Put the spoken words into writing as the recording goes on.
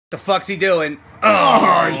The fuck's he doing?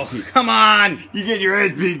 Oh, come on. You get your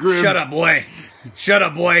ass beat, Grim. Shut up, boy. Shut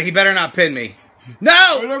up, boy. He better not pin me.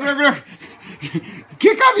 No! Look.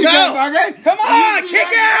 Kick up, you motherfucker! Come on! Kick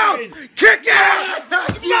out! Kick out!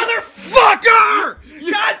 Motherfucker!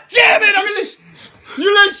 God damn it!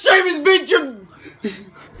 You let Seamus beat you!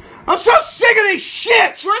 I'm so sick of this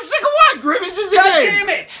shit! You're sick of what, Grim? It's just a God game! damn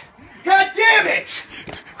it! God damn it!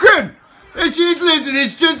 Grim! Listen,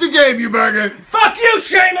 it's just a game, you bugger! Fuck you,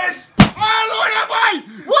 Seamus! Oh, Lord, why?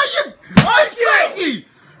 What you? Oh, it's crazy!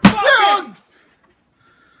 Fuck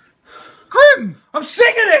Grim! I'm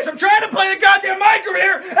sick of this! I'm trying to play the goddamn my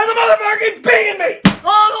career, and the motherfucker keeps beating me!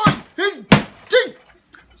 Oh, Lord! He's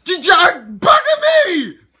bugging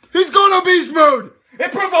me! He's going on beast mode!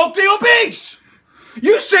 It provoked the obese!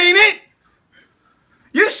 You seen it?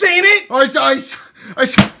 You seen it? Oh,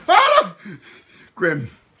 Grim.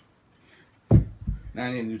 Now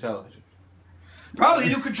I need a new television. Probably a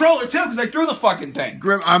new controller too, because I threw the fucking thing.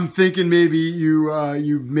 Grim, I'm thinking maybe you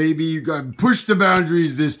got pushed the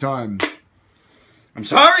boundaries this time. I'm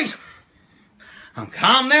sorry. I'm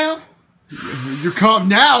calm now. You're calm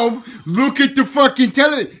now? Look at the fucking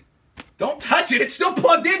television. Don't touch it. It's still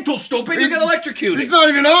plugged in, too stupid. You get electrocuted. It's not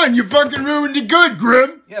even on. You fucking ruined it good,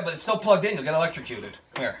 Grim. Yeah, but it's still plugged in. You'll get electrocuted.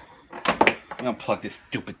 Here. I'm gonna plug this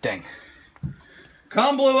stupid thing.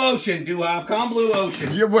 Calm Blue Ocean, Doo-Wop. Calm Blue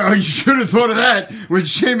Ocean. Yeah, well, you should have thought of that when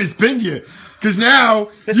Seamus pinned you. Because now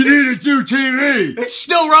you need a new TV. It's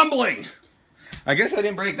still rumbling. I guess I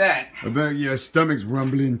didn't break that. I bet your stomach's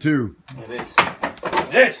rumbling, too. It is.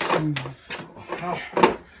 It is. Oh.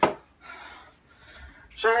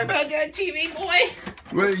 Sorry about that, TV boy.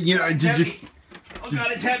 Well, you know, Oh,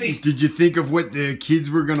 God, it's heavy. Did you think of what the kids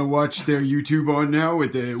were going to watch their YouTube on now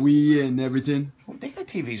with the Wii and everything? Well, they got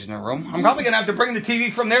TVs in their room. I'm probably going to have to bring the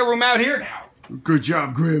TV from their room out here now. Good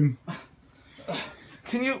job, Grim.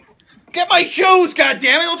 Can you get my shoes,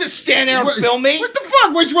 goddammit? Don't just stand there and film me. What the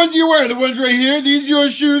fuck? Which ones are you wearing? The ones right here? These your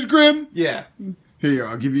shoes, Grim? Yeah. Here,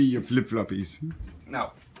 I'll give you your flip-floppies.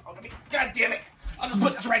 No. God damn it. I'll just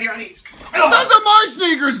put this right here on these. Oh. Those are my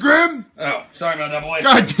sneakers, Grim! Oh, sorry about that, boy.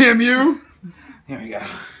 God damn you! Here we go.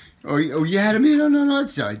 Oh, you had them in on the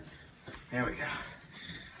outside. There we go.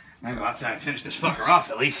 I'll go outside and finish this fucker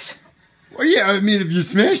off, at least. Well, yeah, I mean, if you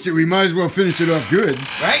smashed it, we might as well finish it off good.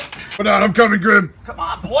 Right? Hold on, I'm coming, Grim. Come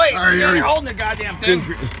on, boy. You're holding the goddamn thing.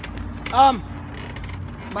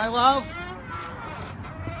 My love,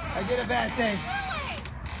 I did a bad thing.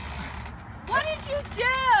 What did you do?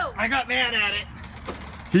 I got mad at it.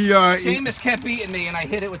 Seamus kept beating me and I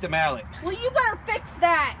hit it with the mallet. Well, you better fix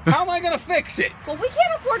that. How am I going to fix it? Well, we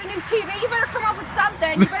can't afford a new TV. You better come up with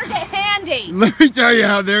something. You better get handy. Let me tell you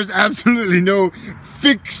how there's absolutely no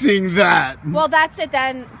fixing that. Well, that's it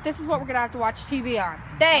then. This is what we're going to have to watch TV on.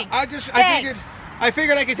 Thanks. I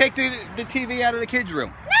figured I could take the TV out of the kids'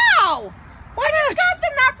 room. No! Why not? I got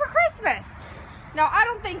them that for Christmas. No, I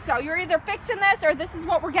don't think so. You're either fixing this or this is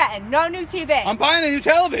what we're getting. No new TV. I'm buying a new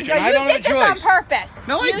television. No, I don't have a choice. You did this on purpose.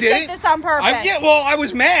 No, I didn't. You did this on purpose. I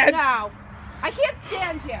was mad. No. I can't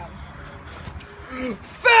stand you.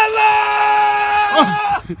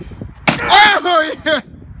 Fella! Oh, yeah.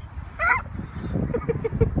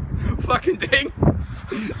 Fucking thing.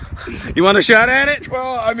 You want a shot at it?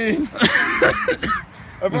 Well, I mean,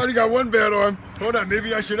 I've already got one bad arm. Hold on,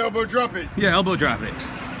 maybe I should elbow drop it. Yeah, elbow drop it.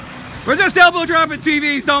 We're just elbow dropping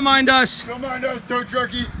TVs, don't mind us. Don't mind us, Tow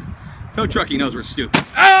Trucky. Tow Trucky knows we're stupid.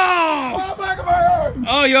 Oh! Oh, back of my arm!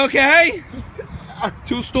 Oh, you okay?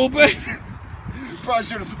 Too stupid? Probably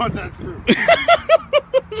should have thought that through.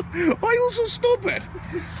 Why are you so stupid?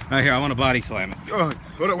 Right here, I want to body slam it. Oh,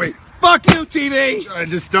 hold on, wait. Fuck you, TV! I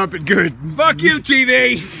just stomp it good. Fuck you,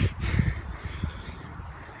 TV!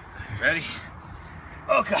 Ready?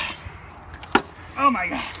 Oh, God. Oh, my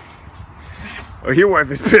God. Oh, your wife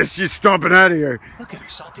is pissed. She's stomping out of here. Look at her,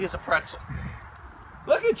 salty as a pretzel.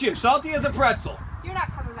 Look at you, salty as a pretzel. You're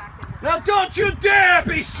not coming back in this. Now don't you dare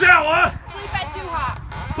be sour! Sleep at 2 hops.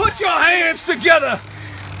 Put your hands together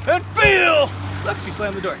and feel! Look, she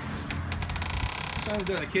slammed the door. Slammed the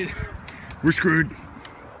door, the kid. We're screwed.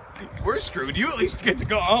 We're screwed. You at least get to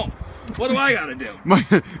go home. What do I gotta do?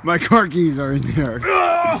 My car keys are in there.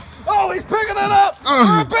 Oh, he's picking it up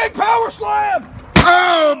for a big power slam!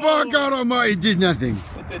 Oh, by God Almighty, it did nothing.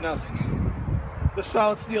 It did nothing. The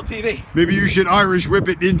solid steel TV. Maybe you should Irish whip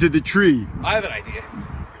it into the tree. I have an idea.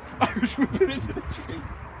 Irish whip it into the tree.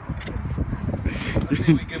 I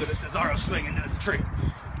think we give it a Cesaro swing into this tree.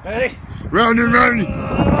 Ready? Round and round. We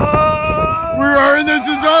are in the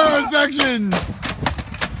Cesaro section.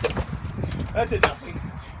 That did nothing.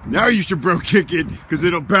 Now you should bro kick it, because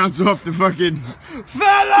it'll bounce off the fucking...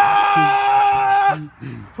 Fella!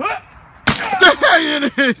 There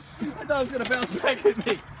it is! I thought it was gonna bounce back at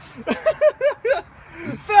me.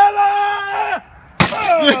 Fella!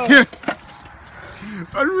 Oh!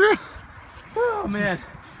 Unreal. Oh man,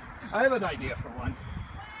 I have an idea for one.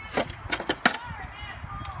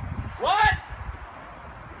 What?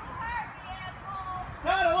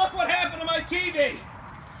 Donna, look what happened to my TV.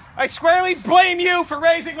 I squarely blame you for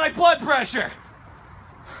raising my blood pressure.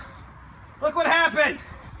 Look what happened.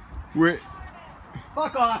 Wait.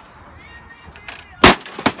 Fuck off.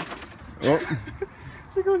 Oh.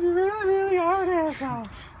 She goes, you're really, really hard, asshole.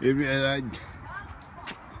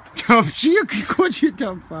 Oh, what you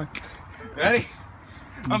dumb fuck. Ready?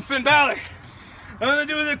 I'm Finn Balor. I'm gonna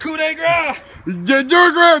do the coup de grace. Do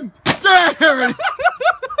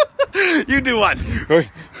it, You do one. Wait,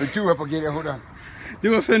 two up again. Hold on.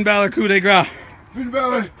 Do a Finn Balor coup de grace. Finn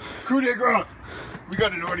Balor, coup de grace. We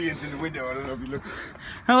got an audience in the window. I don't know if you look.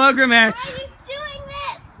 Hello, Grimace. Why are you doing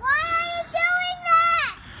this? Why are you doing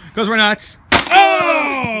that? Because we're nuts.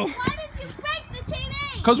 Oh! Why did you break the TV?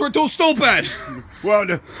 Because we're too stupid. Well,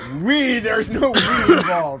 there's no we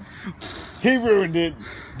involved. He ruined it.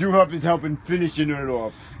 Doo-Hop is helping finishing it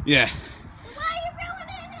off. Yeah. Why are you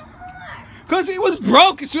ruining it for? Because it was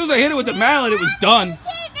broke. As soon as I hit it with the mallet, it was done.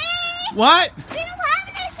 TV! What? We don't have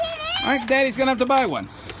a new TV! All right, Daddy's going to have to buy one.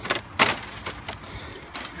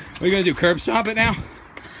 What are you going to do, curb stomp it now?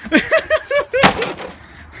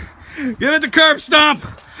 Give it the curb stomp.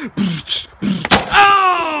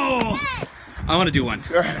 Oh! I want to do one.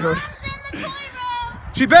 Mom's in the toy room!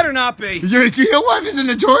 She better not be. Your wife is in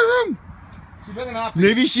the toy room? She better not be.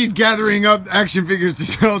 Maybe she's gathering up action figures to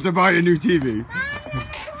sell to buy a new TV. Mom's in the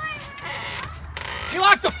toy room! She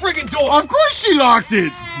locked the friggin' door. Of course she locked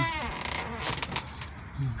it.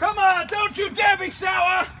 Come on, don't you dare be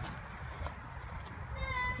sour.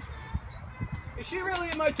 Is she really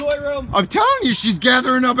in my toy room? I'm telling you, she's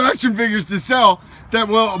gathering up action figures to sell that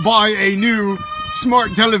will buy a new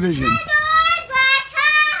smart television.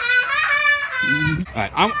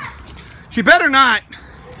 Alright, she better not.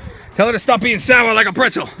 Tell her to stop being sour like a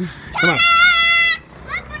pretzel. Come on. Look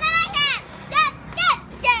what I have!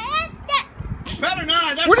 Better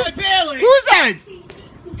not, that's What my is- Bailey. Who's that?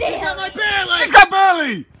 Got my Bailey. She's got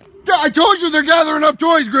Bailey. I told you they're gathering up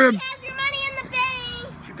toys, Grim. Has your money in the bank!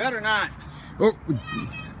 She better not. Oh.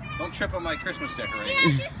 Don't trip on my Christmas She decoration.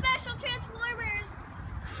 has your special Transformers!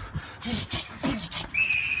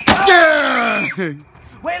 Yeah.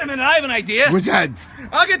 Wait a minute, I have an idea. What's that?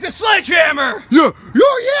 I'll get the sledgehammer. Yeah.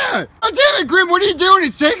 Oh, yeah. Oh, damn it, Grim. What are you doing?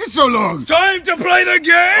 It's taking so long. Time to play the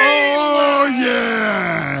game. Oh,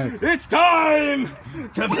 yeah. It's time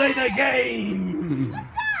to play the game.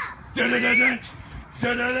 Dun-dun-dun-dun.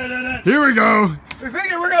 Dun-dun-dun-dun-dun. Here we go. We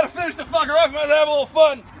figure we're gonna finish the fucker off and have a little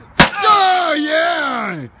fun. Oh,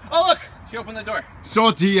 yeah. Oh look, she opened the door.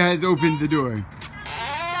 Salty has opened the door.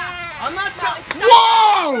 I'm not selling.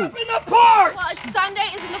 Whoa! Up in the parks. Well, it's Sunday.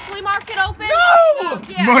 Isn't the flea market open? No!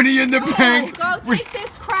 Yeah. Money in the bank. Go take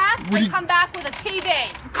this crap What do and you- come back with a TV.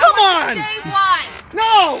 Come on! Same one.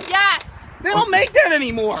 No! Yes. They don't make that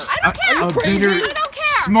anymore. I don't care. A crazy? bigger I don't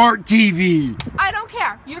care. smart TV. I don't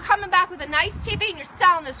care. You're coming back with a nice TV and you're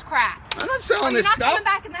selling this crap. I'm not Or selling you're this not stuff. coming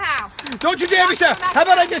back in the house. Don't you dare be selling. How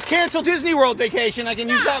about I just cancel Disney World vacation? I can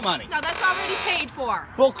use that money. No, that's already paid for.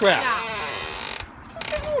 Bull crap. No.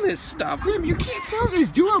 All this stuff. Grim, you can't sell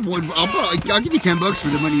this. Do it. I'll give you $10 for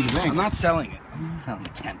the money in the I'm bank. not selling it. I'm selling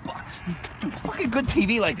it $10. Dude, a fucking good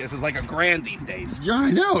TV like this is like $1,000 these days. Yeah,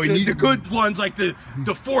 I know. The good ones like the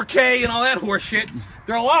 4K and all that horse shit,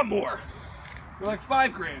 they're a lot more. They're like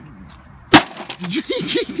 $5,000.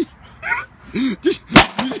 You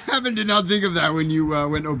happened to not think of that when you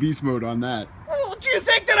went obese mode on that. Well, do you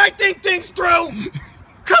think that I think things through?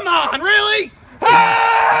 Come on, really?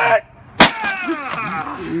 Ah!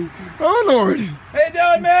 Oh Lord! How you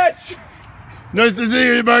doing, Mitch? Nice to see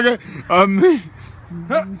you, Bugger.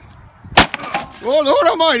 Oh Lord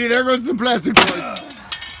Almighty! There goes some plastic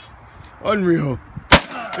parts. Unreal.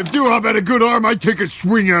 If Doo-Hop had a good arm, I'd take a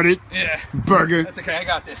swing at it. Yeah. Bugger. That's okay, I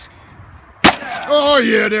got this. Oh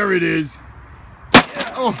yeah, there it is.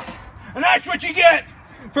 Oh. And that's what you get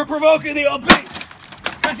for provoking the obese.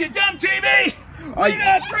 Cause you dumb TV, we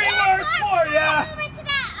got 3 words for ya. Over to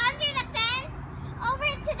that, under the fence, over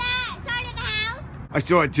to that side of the house. I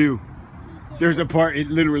saw it too. There's a part, it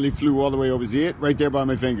literally flew all the way over. See it? Right there by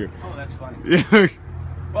my finger. Oh, that's funny. Yeah.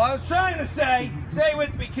 Well, I was trying to say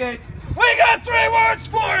with me, kids, we got 3 words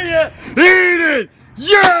for you. Eat it!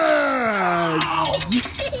 Yes! Ow!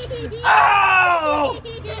 Ow!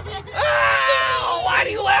 Why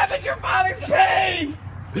do you laugh at your father's cane?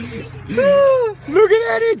 Look at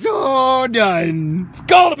that, it's all done. It's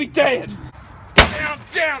got to be dead.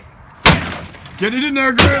 Down. Get it in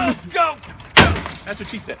there, Grim. Go. That's what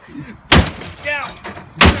she said. Down.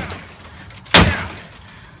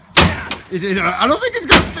 Is it? I don't think it's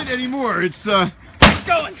gonna fit anymore. It's Going.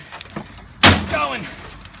 Going.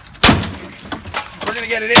 We're gonna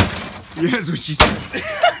get it in. Yeah, that's what she said.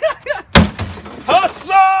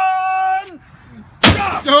 Hassan!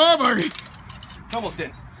 Oh my! It's almost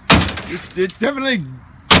in. It's definitely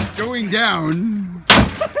going down.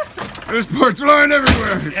 There's parts flying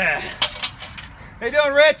everywhere. Yeah. How you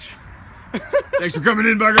doing, Rich? Thanks for coming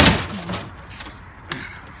in, Bugger.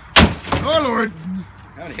 Oh Lord.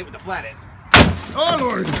 I'm gonna hit with the flathead. Oh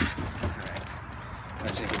Lord.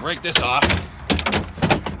 Let's see if we can break this off.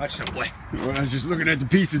 Watch some play. Well, I was just looking at the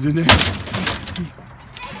pieces in there. Hey,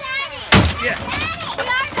 Daddy! Yeah. We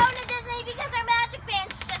are going to Disney because our magic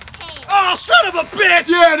bands just came. Oh, son of a bitch!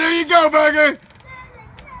 Yeah, there you go, Bugger.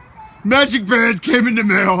 Magic bands came in the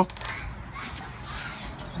mail.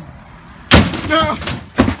 No.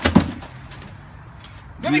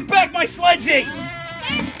 Give me back my sledgy!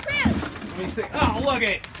 There's proof. Let me see. Oh, look at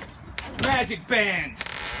it. Magic band.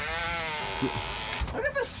 Look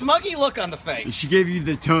at the smuggy look on the face. She gave you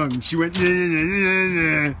the tongue. She went. Nah, nah, nah,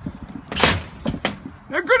 nah, nah.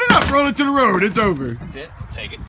 Now, good enough. Roll it to the road. It's over. That's it. I'll take it.